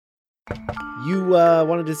You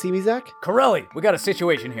wanted to see me, Zach? Corelli, we got a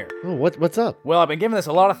situation here. Oh, what's up? Well, I've been giving this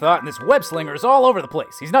a lot of thought, and this web slinger is all over the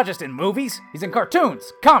place. He's not just in movies, he's in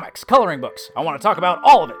cartoons, comics, coloring books. I want to talk about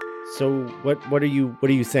all of it. So what are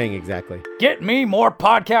you saying exactly? Get me more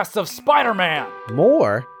podcasts of Spider-Man.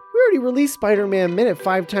 More? We already released Spider-Man Minute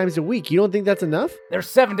 5 times a week. You don't think that's enough? There's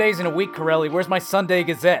 7 days in a week, Corelli. Where's my Sunday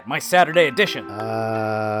Gazette, my Saturday edition?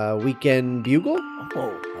 Weekend Bugle?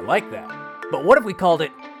 Oh, I like that. But what if we called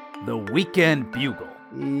it the Weekend Bugle?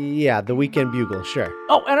 Yeah, the Weekend Bugle, sure.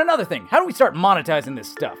 Oh, and another thing. How do we start monetizing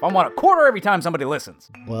this stuff? I want a quarter every time somebody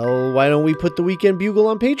listens. Well, why don't we put the Weekend Bugle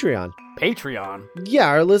on Patreon? Patreon? Yeah,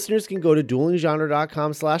 our listeners can go to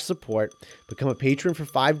duelinggenre.com/support, become a patron for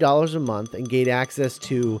 $5 a month, and gain access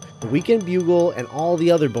to the Weekend Bugle and all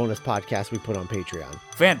the other bonus podcasts we put on Patreon.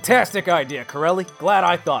 Fantastic idea, Corelli. Glad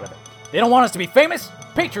I thought of it. They don't want us to be famous?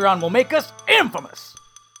 Patreon will make us infamous.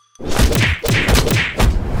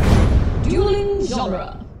 Dueling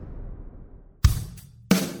Genre.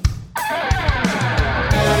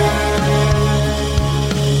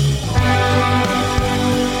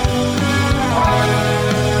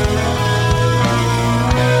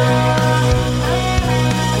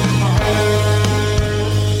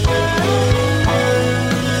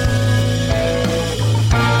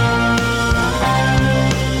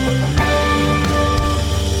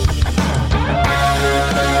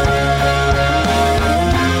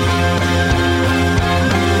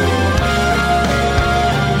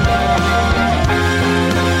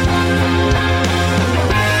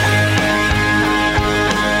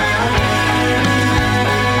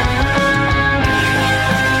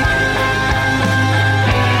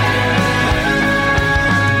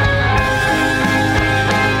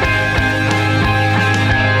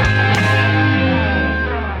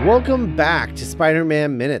 Welcome back to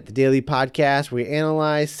Spider-Man Minute, the daily podcast where we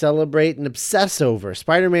analyze, celebrate, and obsess over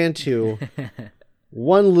Spider-Man 2,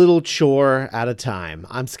 one little chore at a time.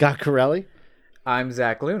 I'm Scott Corelli. I'm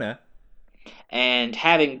Zach Luna. And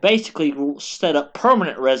having basically set up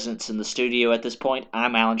permanent residence in the studio at this point,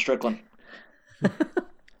 I'm Alan Strickland.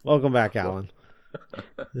 Welcome back, Alan.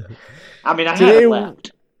 I mean, I haven't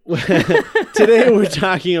left. Today we're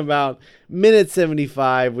talking about minute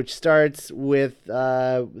 75, which starts with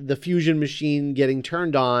the fusion machine getting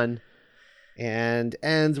turned on and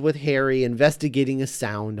ends with Harry investigating a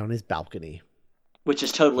sound on his balcony. Which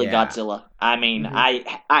is totally Godzilla. I mean, I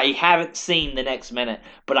haven't seen the next minute,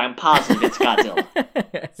 but I'm positive it's Godzilla.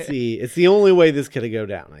 See, it's the only way this could go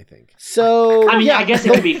down, I think. So, I mean, I guess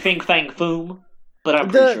it could be Fing Fang Foom, but I'm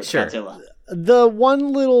pretty sure it's Godzilla. The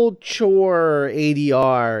one little chore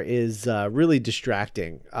ADR is really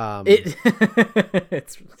distracting.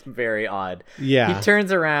 It's very odd. Yeah. He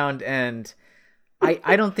turns around and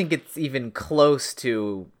I don't think it's even close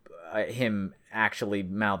to him actually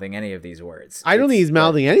mouthing any of these words. I don't think he's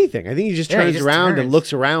mouthing anything. I think he just turns around and turns.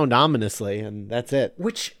 looks around ominously, and that's it.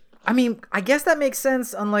 Which, I mean, I guess that makes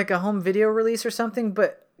sense on like a home video release or something,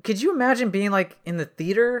 but could you imagine being like in the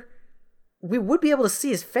theater? We would be able to see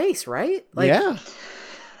his face, right? Like, yeah.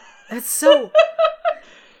 That's so...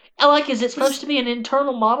 Is it supposed to be an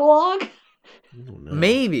internal monologue?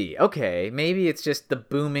 Maybe. Okay. Maybe it's just the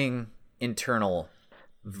booming internal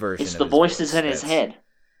version It's of the his voices voice. in his head.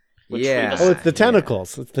 Yeah. Oh, it's the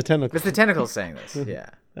tentacles. It's the tentacles. It's the tentacles saying this. Yeah.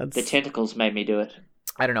 The tentacles made me do it.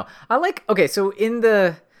 I don't know. Okay, so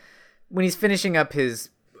when he's finishing up his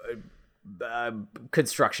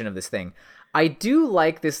construction of this thing, I do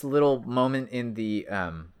like this little moment in the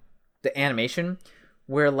animation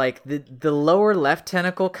where like the lower left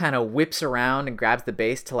tentacle kind of whips around and grabs the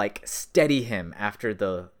base to like steady him after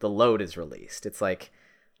the load is released. It's like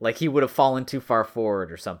he would have fallen too far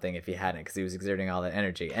forward or something if he hadn't, because he was exerting all that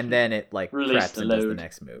energy, and then it like preps and does the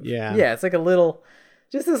next move. Yeah, it's like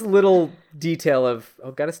just this little detail of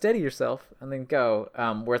gotta steady yourself and then go.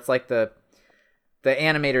 Where it's like the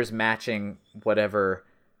animators matching whatever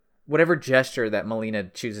gesture that Molina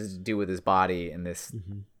chooses to do with his body in this,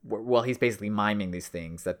 well, he's basically miming these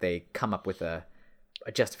things that they come up with a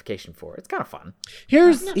justification for. It's kind of fun.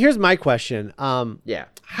 Here's my question. Yeah.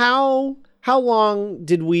 How long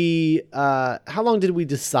did we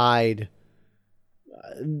decide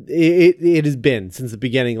it has been since the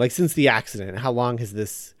beginning, like since the accident? How long has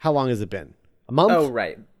it been? A month? Oh,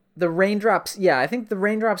 right. The raindrops, I think the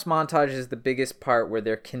raindrops montage is the biggest part where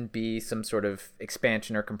there can be some sort of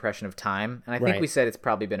expansion or compression of time. And I think we said it's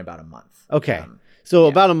probably been about a month. Okay.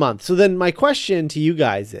 About a month. So then my question to you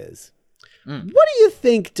guys is, what do you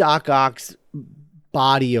think Doc Ock's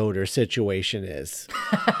body odor situation is?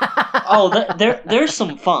 There's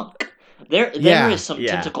some funk. There is some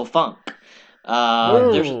tentacle funk.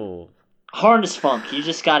 Harness funk. You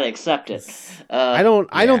just gotta accept it. I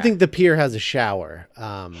don't think the pier has a shower.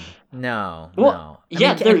 No. Well,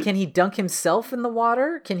 yeah, Can he dunk himself in the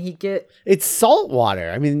water? Can he get? It's salt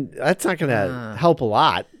water. I mean, that's not gonna help a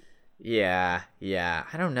lot. Yeah.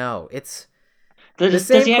 I don't know. It's does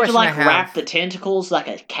he have to like wrap the tentacles like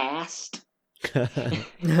a cast? Put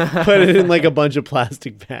it in like a bunch of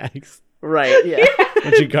plastic bags. Right. Yeah.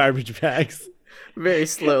 Bunch of garbage bags. Very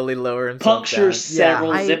slowly lower himself Puncture down.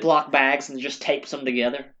 several Ziploc bags and just tapes them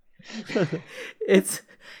together. It's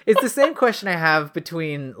the same question I have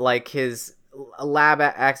between like his lab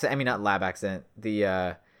accident. I mean, not lab accident.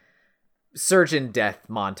 The surgeon death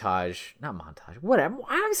montage. Not montage. Whatever.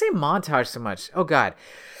 Why do I say montage so much? Oh God.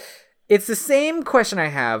 It's the same question I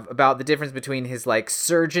have about the difference between his like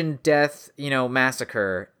surgeon death,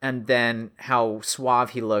 massacre, and then how suave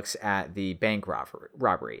he looks at the bank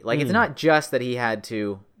robbery. Like, it's not just that he had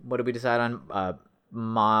to, what did we decide on?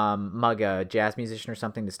 Mug a jazz musician or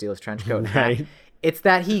something to steal his trench coat and hat. Right. It's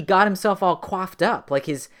that he got himself all coiffed up. Like,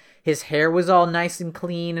 his hair was all nice and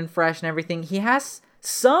clean and fresh and everything. He has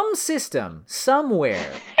some system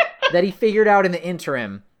somewhere that he figured out in the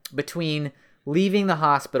interim between leaving the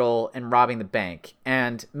hospital and robbing the bank,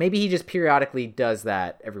 and maybe he just periodically does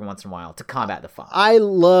that every once in a while to combat the funk. I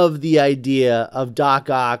love the idea of Doc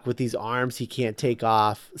Ock with these arms he can't take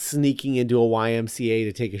off, sneaking into a YMCA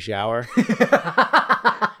to take a shower.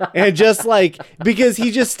 And just like, because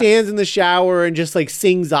he just stands in the shower and just like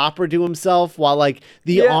sings opera to himself while like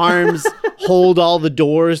the arms hold all the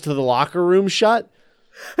doors to the locker room shut.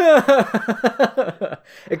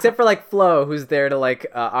 Except for like Flo, who's there to like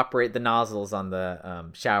operate the nozzles on the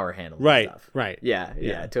shower handle. Right, and stuff. right.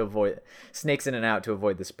 Yeah. To avoid snakes in and out to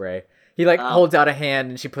avoid the spray. He like holds out a hand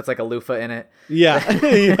and she puts like a loofah in it.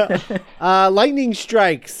 Yeah. Lightning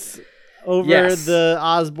strikes over the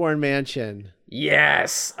Osborn mansion.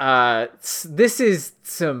 Yes. This is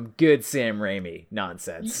some good Sam Raimi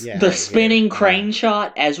nonsense. Yeah, the spinning crane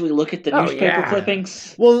shot as we look at the newspaper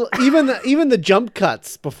clippings. Well, even the jump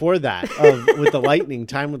cuts before that with the lightning,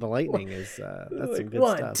 time with the lightning is that's some good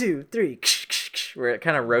stuff. 1, 2, 3, where it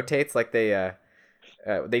kind of rotates like they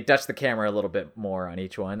dutch the camera a little bit more on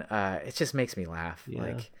each one. It just makes me laugh.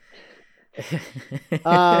 Yeah.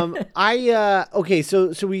 Like, okay,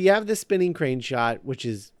 so we have the spinning crane shot, which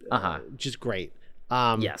is just great.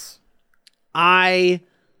 Yes. I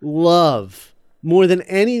love more than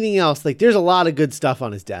anything else. Like, there's a lot of good stuff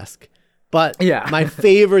on his desk, but my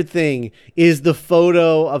favorite thing is the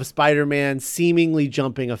photo of Spider-Man seemingly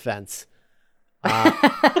jumping a fence.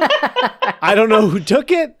 I don't know who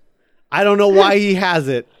took it. I don't know why he has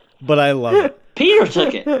it, but I love it. Peter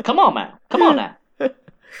took it. Come on, man. Come on now.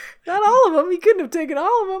 Not all of them. He couldn't have taken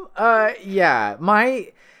all of them.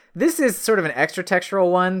 This is sort of an extra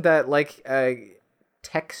textual one that like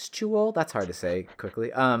textual. That's hard to say quickly.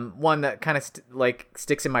 One that kind of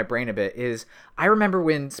sticks in my brain a bit is I remember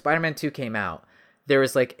when Spider-Man 2 came out, there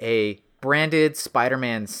was like a branded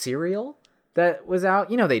Spider-Man cereal that was out.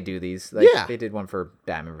 They do these. Like, they did one for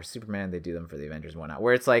Batman vs Superman. They do them for the Avengers and whatnot,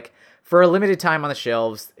 where it's like for a limited time on the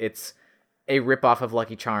shelves, it's a ripoff of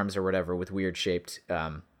Lucky Charms or whatever with weird shaped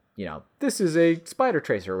this is a spider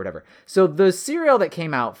tracer or whatever. So the cereal that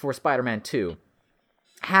came out for Spider-Man 2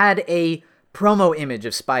 had a promo image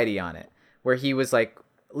of Spidey on it, where he was like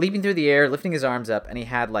leaping through the air, lifting his arms up, and he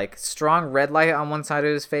had like strong red light on one side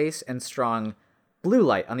of his face and strong blue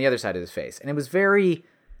light on the other side of his face. And it was very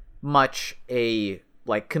much a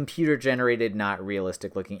like computer generated, not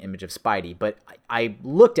realistic looking image of Spidey. But I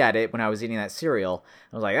looked at it when I was eating that cereal.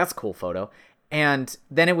 I was like, that's a cool photo. And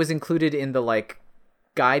then it was included in the like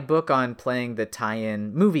guidebook on playing the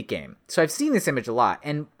tie-in movie game. So I've seen this image a lot,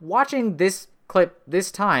 and watching this clip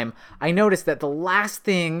this time, I noticed that the last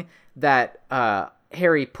thing that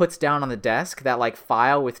Harry puts down on the desk, that like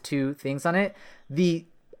file with two things on it, the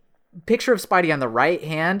picture of Spidey on the right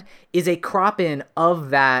hand is a crop in of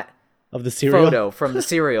the cereal photo from the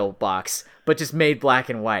cereal box, but just made black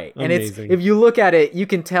and white. Amazing. And if you look at it, you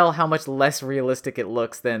can tell how much less realistic it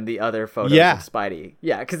looks than the other photos of Spidey.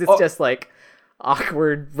 Yeah, because it's just like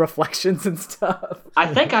awkward reflections and stuff.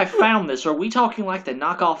 I think I found this. Are we talking like the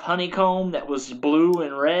knockoff Honeycomb that was blue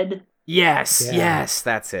and red? Yes,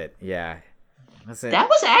 that's it. Yeah. That's it. That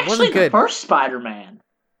was actually the first Spider-Man.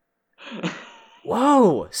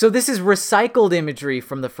 Whoa! So this is recycled imagery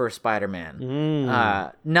from the first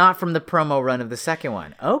Spider-Man, not from the promo run of the second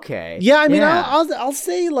one. Okay. Yeah, I mean, I'll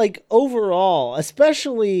say like overall,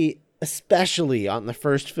 especially on the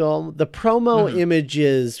first film, the promo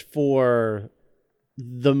images for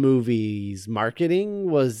the movie's marketing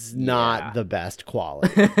was not the best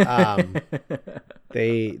quality.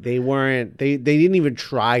 They didn't even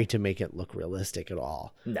try to make it look realistic at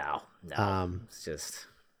all. No. It's just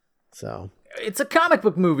So it's a comic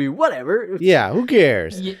book movie. Whatever. yeah, who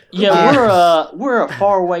cares? We're a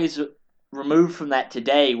far ways removed from that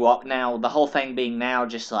today. Now the whole thing being now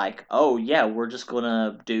just like, oh yeah, we're just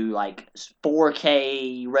gonna do like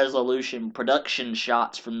 4K resolution production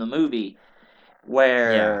shots from the movie,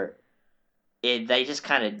 where they just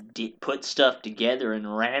kind of put stuff together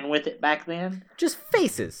and ran with it back then. Just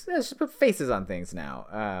faces. Let's just put faces on things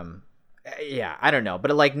now. Yeah, I don't know,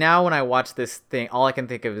 but like now when I watch this thing, all I can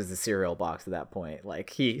think of is the cereal box at that point.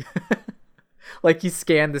 Like he like he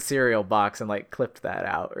scanned the cereal box and like clipped that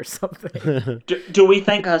out or something. Do we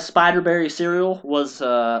think a Spider-Berry cereal was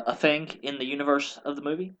a thing in the universe of the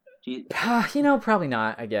movie? Probably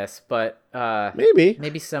not, I guess, but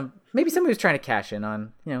maybe somebody was trying to cash in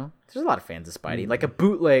on, there's a lot of fans of Spidey, like a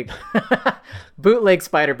bootleg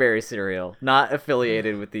Spider-Berry cereal, not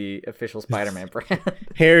affiliated with the official Spider-Man brand.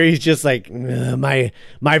 Harry's just like, my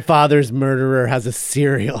father's murderer has a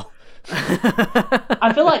cereal.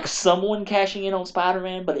 I feel like someone cashing in on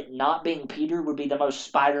Spider-Man, but it not being Peter would be the most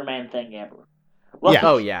Spider-Man thing ever. Well, yeah.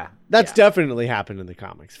 Oh, yeah. That's definitely happened in the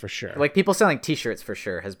comics, for sure. Like, people selling t-shirts, for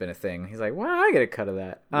sure, has been a thing. He's like, well, I get a cut of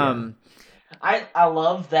that. Yeah. I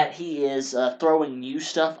love that he is throwing new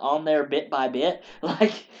stuff on there bit by bit.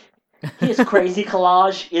 Like, his crazy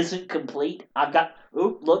collage isn't complete. got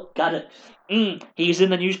it. He's in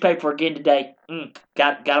the newspaper again today.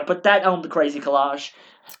 Gotta put that on the crazy collage.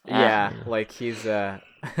 Yeah, like he's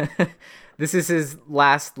this is his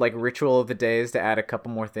last like ritual of the day is to add a couple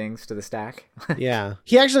more things to the stack. Yeah.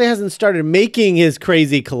 He actually hasn't started making his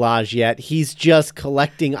crazy collage yet. He's just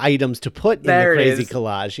collecting items to put in the crazy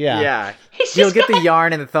collage. Yeah. Yeah. You'll get the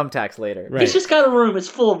yarn and the thumbtacks later. Right. He's just got a room. It's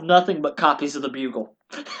full of nothing but copies of the Bugle.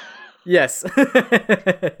 Yes.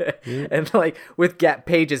 And like with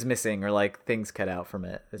pages missing or like things cut out from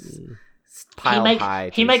it. It's piled high.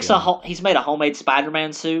 He's made a homemade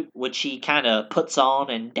Spider-Man suit, which he kind of puts on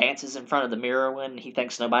and dances in front of the mirror when he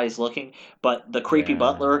thinks nobody's looking. But the creepy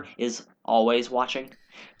butler is always watching.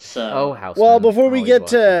 So before we get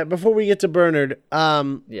to Bernard, I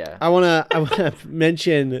wanna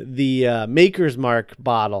mention the Maker's Mark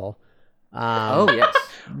bottle. Yes.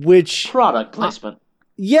 Which product placement?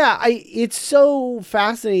 It's so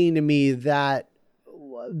fascinating to me that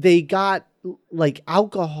they got like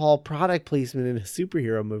alcohol product placement in a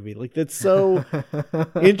superhero movie. Like that's so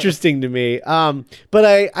interesting to me. But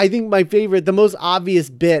I think my favorite, the most obvious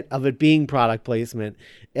bit of it being product placement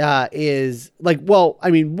is like,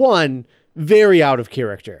 one, very out of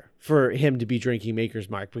character for him to be drinking Maker's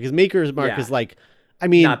Mark, because Maker's Mark is like,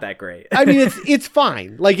 not that great. It's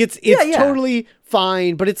fine. Like it's totally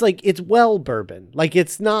fine, but it's like, it's well bourbon. Like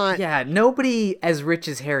it's not. Yeah. Nobody as rich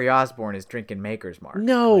as Harry Osborn is drinking Maker's Mark.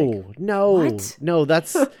 No,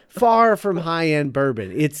 that's far from high end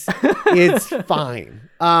bourbon. It's fine.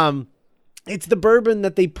 It's the bourbon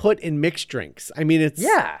that they put in mixed drinks.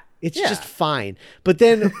 It's just fine. But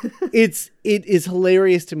then it is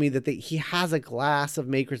hilarious to me that he has a glass of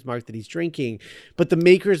Maker's Mark that he's drinking, but the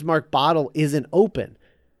Maker's Mark bottle isn't open.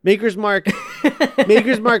 Maker's Mark puts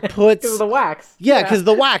because of the wax. Yeah, because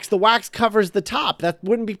the wax covers the top. That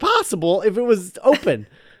wouldn't be possible if it was open.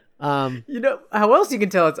 How else you can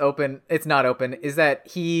tell it's not open is that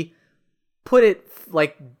he put it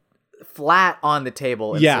like flat on the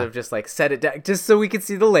table instead of just like set it down, just so we could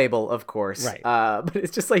see the label, of course. Right. But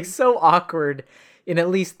it's just like so awkward in at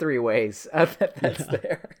least 3 ways that's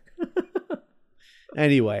there.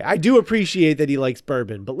 Anyway, I do appreciate that he likes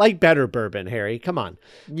bourbon, but like better bourbon, Harry. Come on.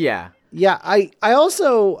 Yeah. Yeah. I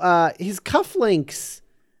also his cufflinks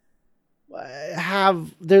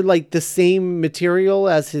they're like the same material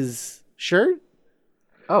as his shirt.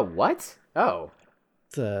 Oh, what? Oh.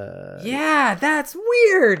 Yeah, that's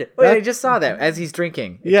weird. Wait, I just saw that as he's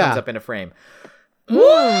drinking. It comes up in a frame.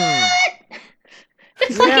 What?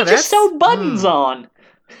 It's like he just sewed buttons on.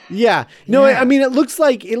 Yeah. No, I mean it looks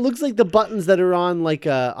like the buttons that are on like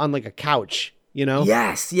a couch, you know?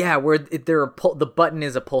 Yes, yeah, where the button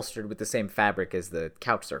is upholstered with the same fabric as the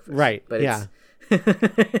couch surface. Right. But yeah.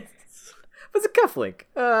 It's a cufflink.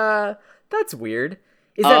 That's weird.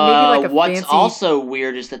 Is that maybe like a what's fancy also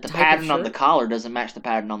weird is that the pattern on the collar doesn't match the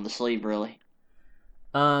pattern on the sleeve, really.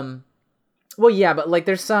 Well, yeah, but like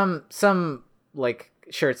there's some like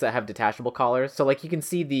shirts that have detachable collars, so like you can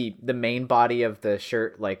see the main body of the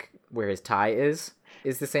shirt, like where his tie is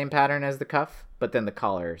the same pattern as the cuff, but then the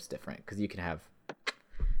collar is different because you can have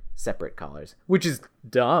separate collars, which is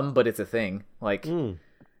dumb, but it's a thing. Like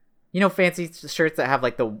You know, fancy shirts that have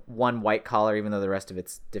like the one white collar, even though the rest of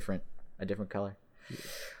it's a different color.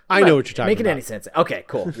 I know what you're talking Making about. any sense? Okay,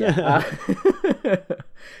 cool. Yeah.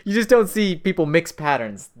 You just don't see people mix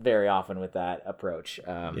patterns very often with that approach.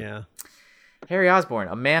 Yeah. Harry Osborn,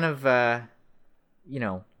 a man of,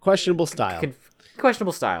 Questionable style.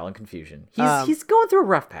 questionable style and confusion. He's going through a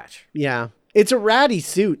rough patch. Yeah. It's a ratty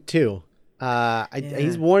suit, too.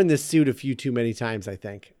 He's worn this suit a few too many times, I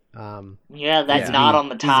think. Yeah, that knot on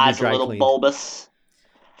the tie's a little bulbous.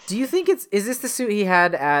 Do you think is this the suit he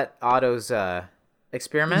had at Otto's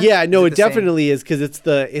experiment? Yeah, no, it the same? definitely is because it's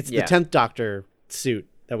the 10th Doctor suit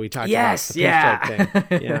that we talked about. Yes, The yeah. pinstripe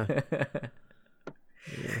thing. Yeah.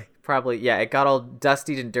 Probably, yeah. It got all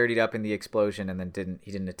dustied and dirtied up in the explosion, and then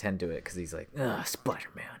he didn't attend to it because he's like, ugh,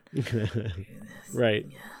 Spider-Man. Right.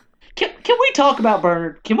 Can we talk about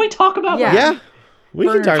Bernard? Can we talk about Yeah. Bernard? Yeah. We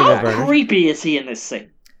can talk How about Bernard. creepy is he in this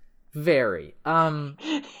scene? Very. So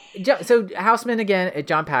Houseman again,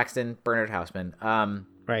 John Paxton, Bernard Houseman.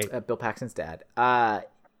 Right. Bill Paxton's dad.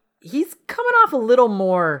 He's coming off a little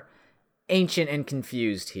more ancient and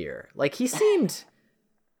confused here. Like, he seemed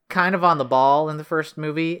kind of on the ball in the first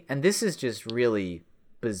movie, and this is just really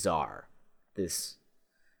bizarre. The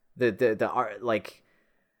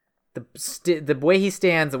way he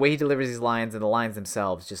stands, the way he delivers these lines, and the lines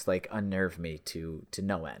themselves just like unnerve me to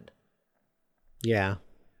no end. Yeah.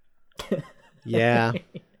 Yeah.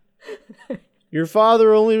 Your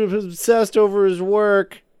father only was obsessed over his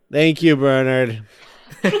work. Thank you, Bernard.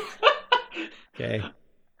 Okay.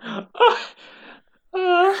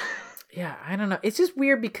 Yeah, I don't know. It's just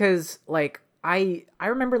weird because like I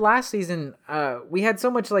remember last season we had so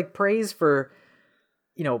much like praise for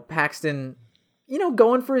Paxton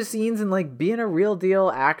going for his scenes and like being a real deal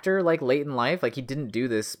actor like late in life. Like he didn't do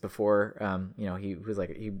this before he was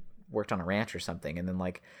like he worked on a ranch or something, and then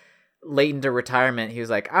like late into retirement he was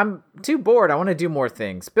like, I'm too bored, I want to do more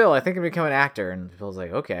things. Bill, I think I'm gonna become an actor. And Bill's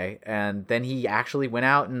like, okay. And then he actually went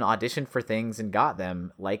out and auditioned for things and got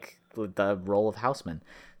them, like the role of Houseman.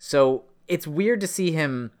 So it's weird to see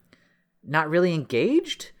him not really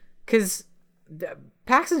engaged, because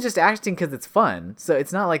Paxton's just acting because it's fun. So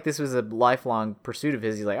it's not like this was a lifelong pursuit of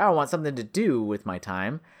his. He's like, I want something to do with my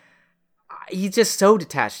time. He's just so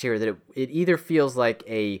detached here that it either feels like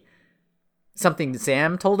something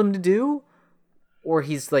Sam told him to do, or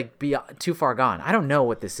he's like too far gone. I don't know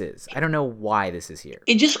what this is. I don't know why this is here.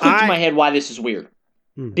 It just clicked in my head why this is weird.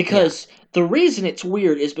 Because the reason it's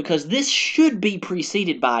weird is because this should be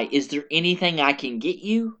preceded by, is there anything I can get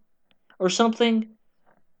you? Or something.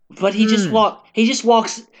 But he just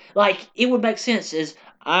walks, like, it would make sense as,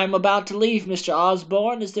 I'm about to leave, Mr.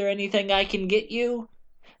 Osborn. Is there anything I can get you?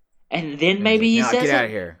 And then maybe he says get it. out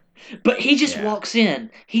of here. But he just walks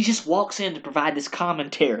in. He just walks in to provide this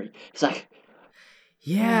commentary. He's like,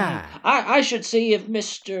 yeah. I should see if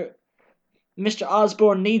Mr.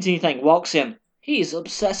 Osborn needs anything. Walks in. He's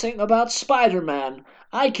obsessing about Spider-Man.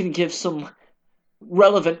 I can give some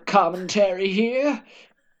relevant commentary here.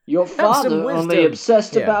 Your father only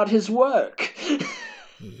obsessed about his work.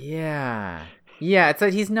 Yeah. Yeah, it's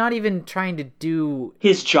like he's not even trying to do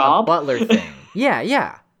his job. A butler thing.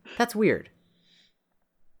 Yeah. That's weird.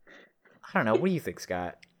 I don't know. What do you think,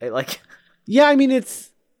 Scott? Yeah, I mean it's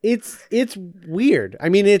weird. I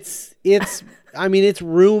mean it's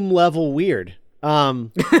room level weird.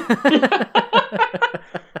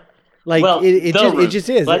 Like, well, it just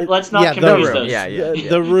is. Let's not confuse those. Yeah.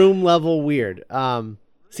 The room level weird.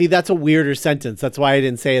 See, that's a weirder sentence. That's why I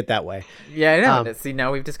didn't say it that way. Yeah, I know. See,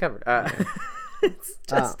 now we've discovered. It's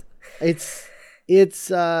just. It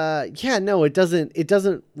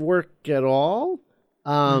doesn't work at all.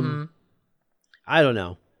 I don't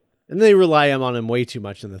know. And they rely on him way too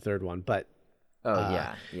much in the third one, but.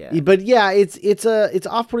 Yeah. But yeah, it's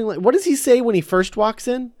off-putting. What does he say when he first walks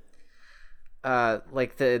in?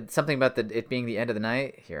 Like something about it being the end of the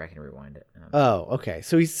night. Here, I can rewind it. Oh, okay.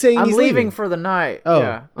 So he's saying I'm he's leaving for the night. Oh,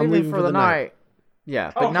 yeah, I'm leaving for the night.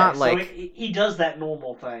 Yeah, but not like so he does that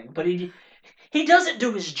normal thing, but he doesn't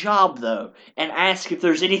do his job though, and ask if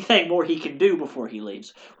there's anything more he can do before he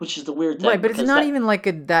leaves, which is the weird thing. Right, but it's not even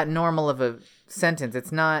like that normal of a sentence.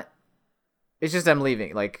 It's not. It's just I'm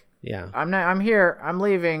leaving. Like. Yeah. I'm here. I'm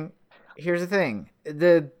leaving. Here's the thing.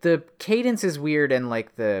 The cadence is weird, and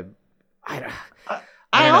like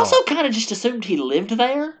I also kind of just assumed he lived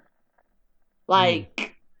there.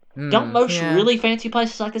 Like, don't most really fancy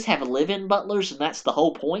places like this have live-in butlers, and that's the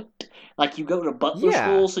whole point? Like, you go to butler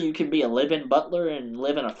school so you can be a live-in butler and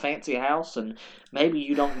live in a fancy house, and maybe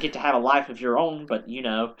you don't get to have a life of your own, but you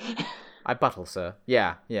know. I buttle, sir.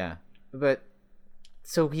 Yeah. But,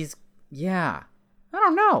 so he's, I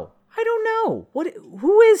don't know. I don't know.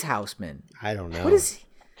 Who is Houseman? I don't know.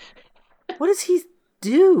 What does he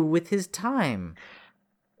do with his time?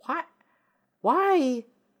 Why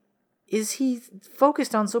is he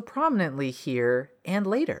focused on so prominently here and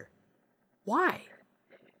later? Why?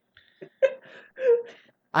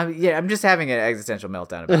 I'm just having an existential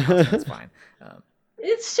meltdown about Houseman. It's fine.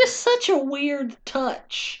 It's just such a weird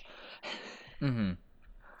touch. Mm-hmm.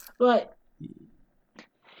 But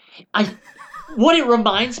what it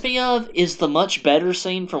reminds me of is the much better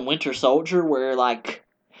scene from Winter Soldier where like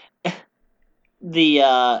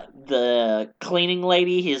the cleaning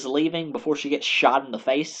lady is leaving before she gets shot in the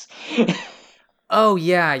face. Oh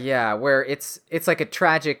yeah, where it's like a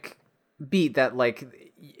tragic beat that like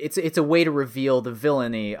it's a way to reveal the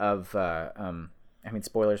villainy of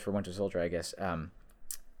spoilers for Winter Soldier, I guess.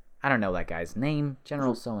 I don't know that guy's name,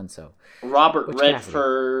 General so and so. Robert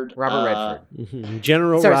Redford.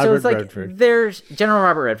 General Sorry, Robert so it's like Redford. There's General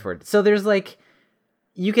Robert Redford. So there's like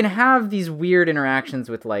you can have these weird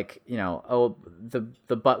interactions with like, the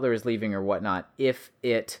butler is leaving or whatnot if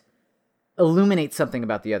it illuminates something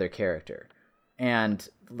about the other character. And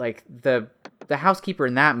like the housekeeper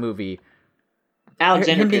in that movie,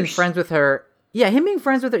 Alexander him being Pierce. friends with her. Yeah,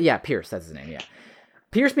 Pierce, that's his name, yeah.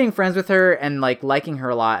 Pierce being friends with her and like liking her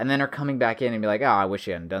a lot, and then her coming back in and be like, "Oh, I wish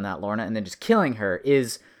you hadn't done that, Lorna," and then just killing her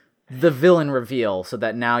is the villain reveal, so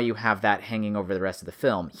that now you have that hanging over the rest of the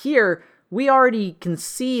film. Here, we already can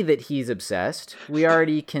see that he's obsessed. We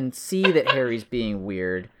already can see that Harry's being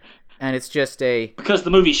weird, and it's just because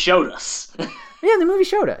the movie showed us. Yeah, the movie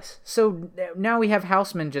showed us. So now we have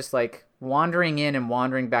Houseman just like wandering in and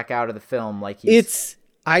wandering back out of the film, like he's.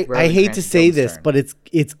 I hate to say this, but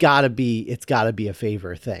it's gotta be a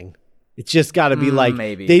favor thing. It's just gotta be like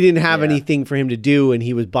maybe. They didn't have anything for him to do, and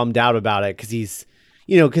he was bummed out about it because he's,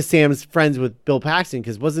 because Sam's friends with Bill Paxton.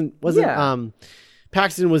 Because wasn't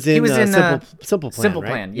Paxton was in, Simple Plan. Simple right?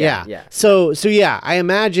 Plan, yeah. So yeah, I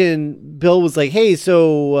imagine Bill was like, "Hey,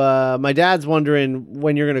 so my dad's wondering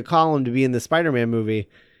when you're gonna call him to be in the Spider-Man movie,"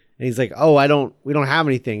 and he's like, "Oh, we don't have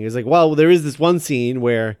anything." He's like, "Well, there is this one scene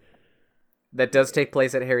where." That does take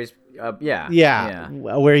place at Harry's.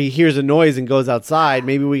 Where he hears a noise and goes outside.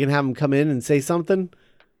 Maybe we can have him come in and say something.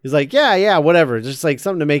 He's like, yeah, whatever. Just like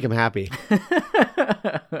something to make him happy.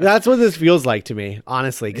 That's what this feels like to me,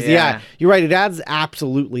 honestly. Because you're right. It adds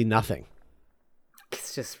absolutely nothing.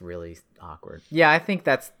 It's just really awkward. Yeah, I think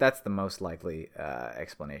that's the most likely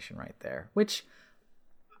explanation right there. Which,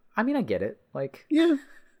 I mean, I get it. Like, yeah.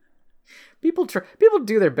 People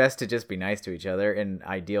do their best to just be nice to each other in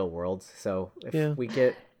ideal worlds. So if we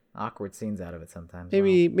get awkward scenes out of it sometimes,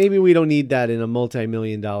 maybe we don't need that in a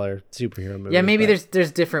multi-million-dollar superhero movie. Yeah, maybe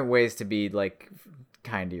there's different ways to be like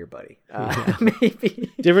kind to your buddy.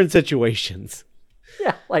 Maybe different situations.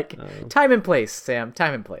 Yeah, like time and place, Sam.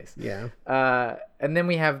 Time and place. Yeah. And then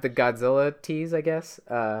we have the Godzilla tease, I guess.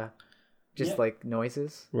 Like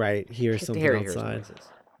noises. Right. Hear something Harry outside. hears noises.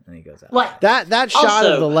 And he goes out. What? That shot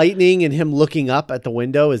of the lightning and him looking up at the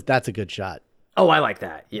window that's a good shot. Oh, I like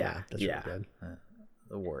that. Yeah. That's really good.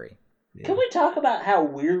 The worry. Yeah. Can we talk about how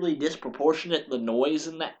weirdly disproportionate the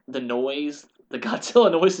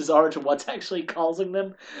Godzilla noises are to what's actually causing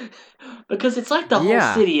them? Because it's like the whole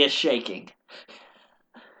city is shaking.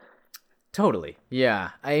 Totally. Yeah.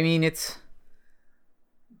 I mean, it's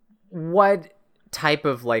what type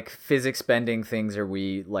of like physics bending things are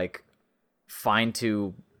we like fine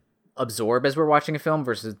to absorb as we're watching a film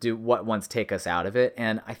versus do what ones take us out of it?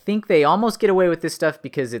 And I think they almost get away with this stuff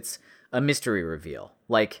because it's a mystery reveal.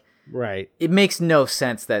 Like, right. It makes no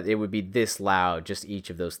sense that it would be this loud, just each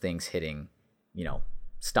of those things hitting,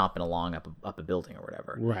 stomping along up a building or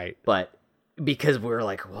whatever. Right. But because we're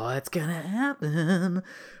like, what's gonna happen?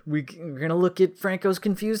 We're gonna look at Franco's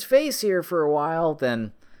confused face here for a while,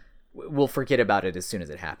 then we'll forget about it as soon as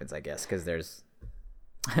it happens, I guess, because there's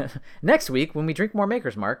next week when we drink more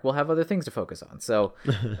Maker's Mark, we'll have other things to focus on. So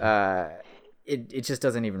it just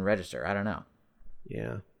doesn't even register. I don't know.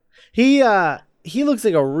 Yeah. He looks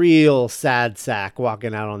like a real sad sack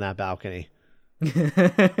walking out on that balcony.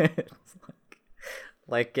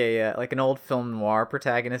 like an old film noir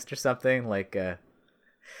protagonist or something. Like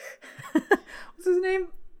what's his name?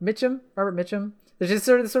 Robert Mitchum. There's just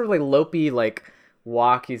sort of like lopey like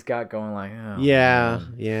walk he's got going, like, oh,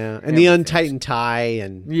 man. And the untightened tie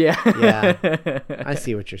and yeah. I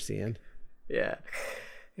see what you're seeing. Yeah,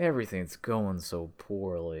 everything's going so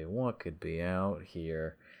poorly. What could be out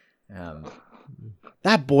here?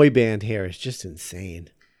 That boy band hair is just insane.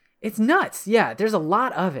 It's nuts. Yeah, there's a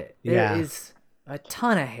lot of it. There is a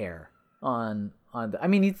ton of hair on the. I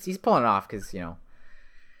mean, he's pulling it off because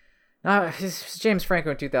It's James Franco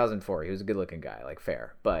in 2004. He was a good-looking guy, like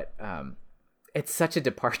fair, but it's such a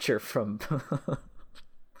departure from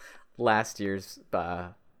last year's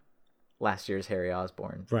Harry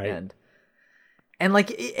Osborn, Right.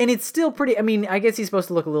 And it's still pretty. I mean, I guess he's supposed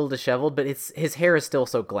to look a little disheveled, but his hair is still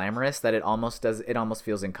so glamorous that it almost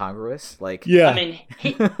feels incongruous. Like, Yeah. I mean,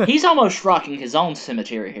 he's almost rocking his own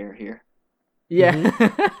cemetery hair here. yeah.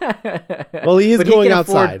 Well, he is But going can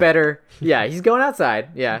outside. afford better. Yeah, he's going outside.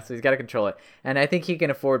 Yeah, so he's got to control it. And I think he can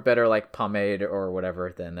afford better like pomade or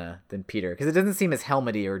whatever than Peter, because it doesn't seem as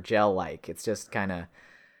helmety or gel like. It's just kind of,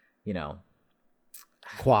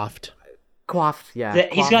 Coiffed. coiffed. Yeah,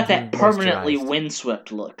 He's got coiffed that and permanently moisturized.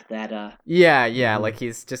 windswept look. That Yeah, like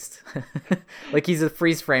he's just like he's a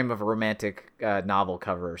freeze frame of a romantic novel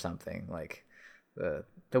cover or something. Like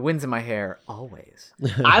the wind's in my hair always.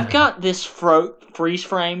 I've got this freeze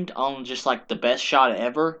framed on just like the best shot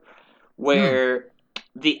ever, where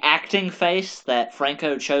the acting face that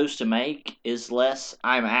Franco chose to make is less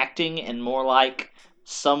I'm acting and more like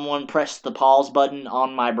someone pressed the pause button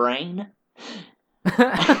on my brain.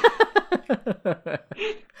 I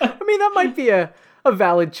mean, that might be a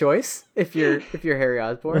valid choice if you're Harry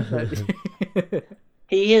Osborn. But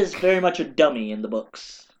He is very much a dummy in the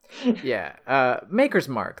books. yeah, Maker's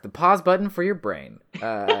Mark, the pause button for your brain.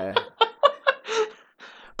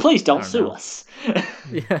 Please don't sue know. us.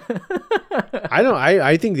 Yeah.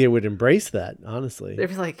 I think they would embrace that, honestly. They'd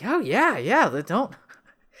be like, oh yeah,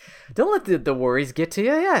 don't let the worries get to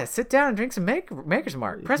you. Yeah, sit down and drink some Maker's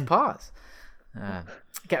Mark. Press pause.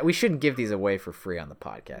 We shouldn't give these away for free on the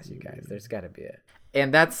podcast, you guys. There's got to be it.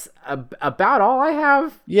 And that's about all I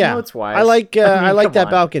have. Yeah, notes-wise. I like I like come that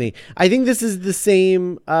on. balcony. I think this is the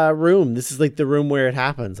same room. This is like the room where it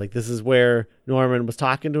happens. Like this is where Norman was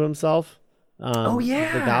talking to himself. Oh,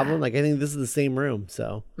 yeah. the goblin. Like I think this is the same room.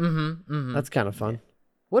 So that's kind of fun.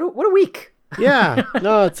 What a week. Yeah,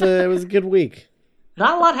 no, it was a good week.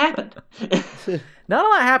 Not a lot happened. Not a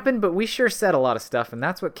lot happened, but we sure said a lot of stuff, and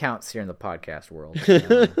that's what counts here in the podcast world.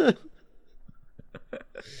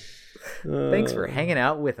 Thanks for hanging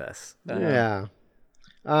out with us. Yeah.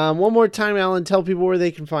 One more time, Alan. Tell people where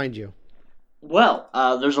they can find you. Well,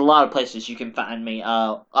 there's a lot of places you can find me.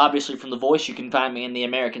 Obviously, from The Voice, you can find me in the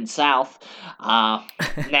American South. Now,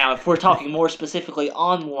 if we're talking more specifically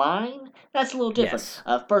online, that's a little different.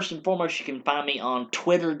 Yes. First and foremost, you can find me on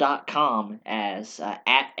Twitter.com as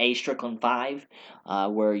at astrickland5,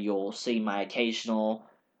 where you'll see my occasional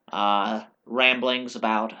ramblings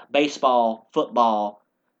about baseball, football,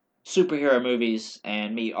 superhero movies,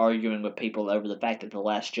 and me arguing with people over the fact that The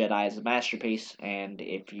Last Jedi is a masterpiece, and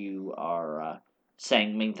if you are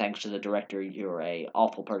saying mean things to the director, you're a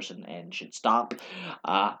awful person and should stop.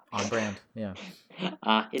 On brand, yeah.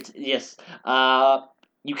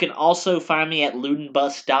 You can also find me at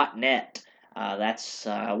ludenbus.net. That's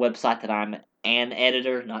a website that I'm an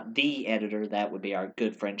editor, not the editor. That would be our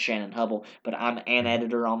good friend Shannon Hubble, but I'm an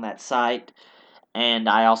editor on that site. And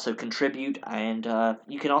I also contribute, and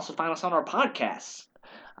you can also find us on our podcasts,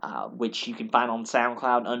 which you can find on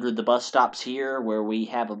SoundCloud under The Bus Stops Here, where we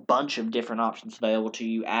have a bunch of different options available to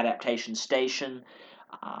you. Adaptation Station,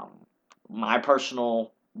 my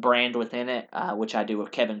personal brand within it, which I do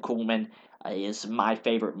with Kevin Kuhlman, is My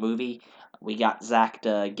Favorite Movie. We got Zach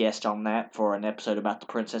to guest on that for an episode about The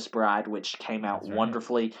Princess Bride, which came out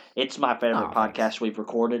wonderfully. It's my favorite podcast thanks. we've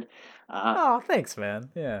recorded. Thanks, man.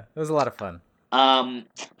 Yeah, it was a lot of fun. And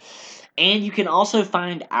you can also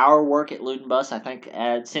find our work at Ludenbus. I think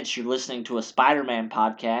since you're listening to a Spider-Man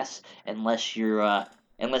podcast, unless your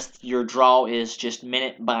draw is just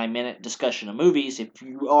minute by minute discussion of movies, if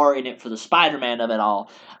you are in it for the Spider-Man of it all,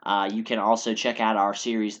 you can also check out our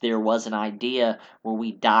series There Was an Idea, where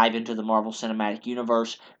we dive into the Marvel Cinematic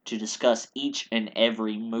Universe to discuss each and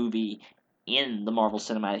every movie in the Marvel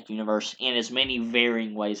Cinematic Universe in as many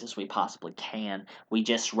varying ways as we possibly can. We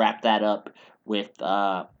just wrapped that up with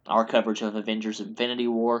our coverage of Avengers Infinity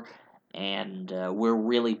War, and we're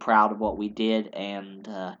really proud of what we did, and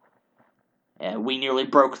we nearly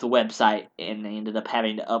broke the website and ended up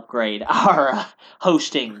having to upgrade our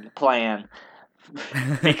hosting plan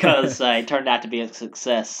because it turned out to be a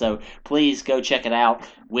success. So please go check it out.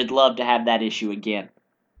 We'd love to have that issue again.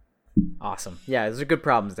 Awesome. Yeah, those are good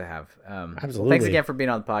problems to have. Absolutely. Thanks again for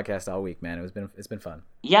being on the podcast all week, man. It's been fun.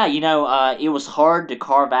 Yeah, it was hard to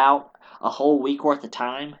carve out a whole week worth of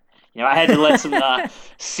time. I had to let some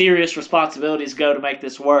serious responsibilities go to make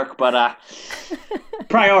this work, but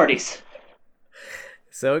priorities.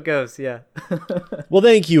 So it goes, yeah. Well,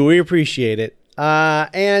 thank you. We appreciate it.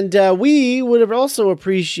 And we would also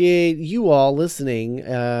appreciate you all listening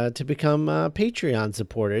to become Patreon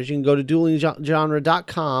supporters. You can go to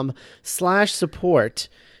duelinggenre.com/support,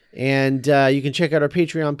 and you can check out our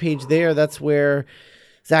Patreon page there. That's where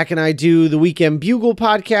Zach and I do the Weekend Bugle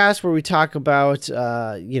podcast, where we talk about,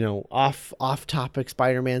 off-topic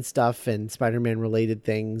Spider-Man stuff and Spider-Man related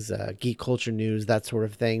things, geek culture news, that sort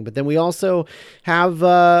of thing. But then we also have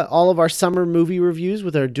all of our summer movie reviews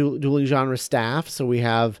with our Dueling Genre staff. So we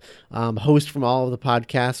have hosts from all of the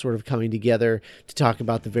podcasts sort of coming together to talk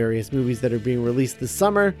about the various movies that are being released this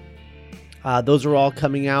summer. Those are all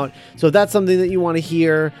coming out. So if that's something that you want to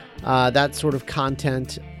hear, that sort of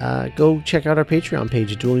content, go check out our Patreon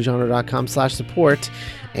page at duelinggenre.com/support,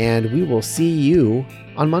 and we will see you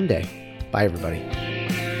on Monday. Bye, everybody.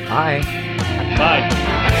 Bye.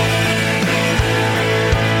 Bye.